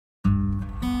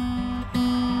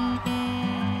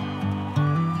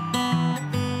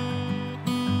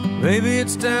Maybe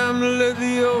it's time to let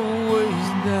the old ways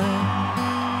die.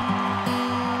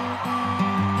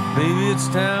 Maybe it's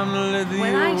time to let the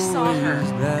When I saw her,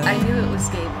 I knew it was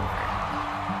game over.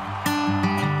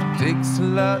 Takes a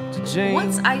lot to change.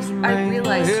 Once I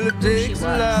realized who she was,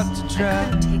 I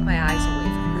couldn't take my eyes away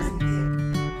from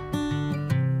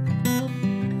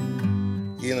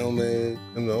her. You know, man,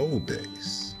 in the old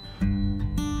days,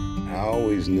 I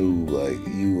always knew, like,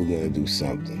 you were gonna do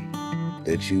something,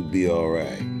 that you'd be all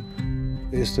right.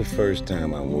 It's the first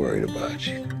time I'm worried about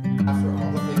you. After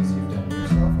all the things you've done to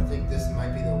yourself, I think this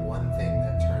might be the one thing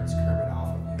that turns Kermit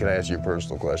off of you. Can I ask you a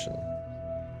personal question?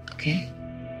 Okay.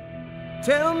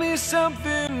 Tell me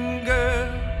something, girl.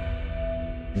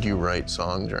 Do you write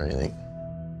songs or anything?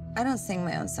 I don't sing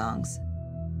my own songs.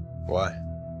 Why?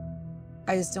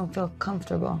 I just don't feel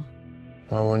comfortable.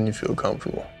 Why wouldn't you feel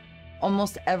comfortable?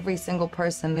 Almost every single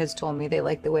person has told me they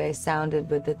liked the way I sounded,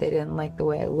 but that they didn't like the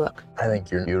way I look. I think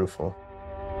you're beautiful.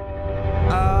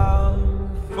 I'll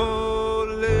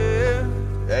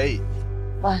falling. Hey.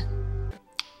 What?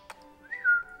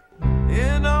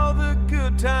 In all the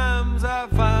good times, I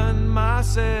find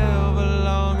myself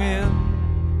longing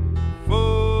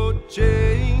for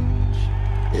change.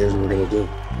 Here's what we're gonna do.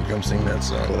 You come sing that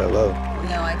song that I love.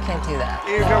 No, I can't do that.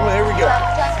 Here we go.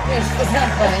 It's not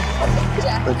funny.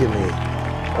 Jack. Look at me.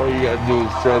 All you gotta do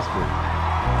is trust me.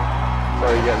 That's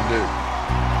all you gotta do.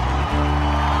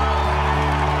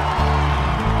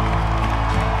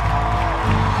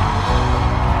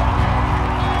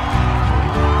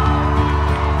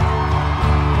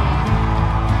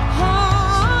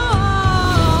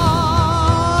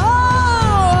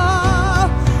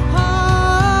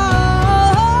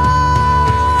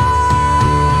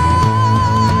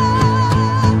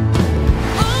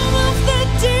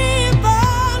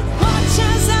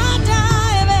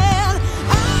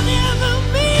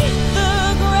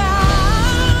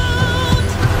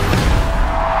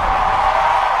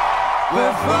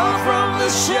 We're far from the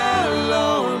shallow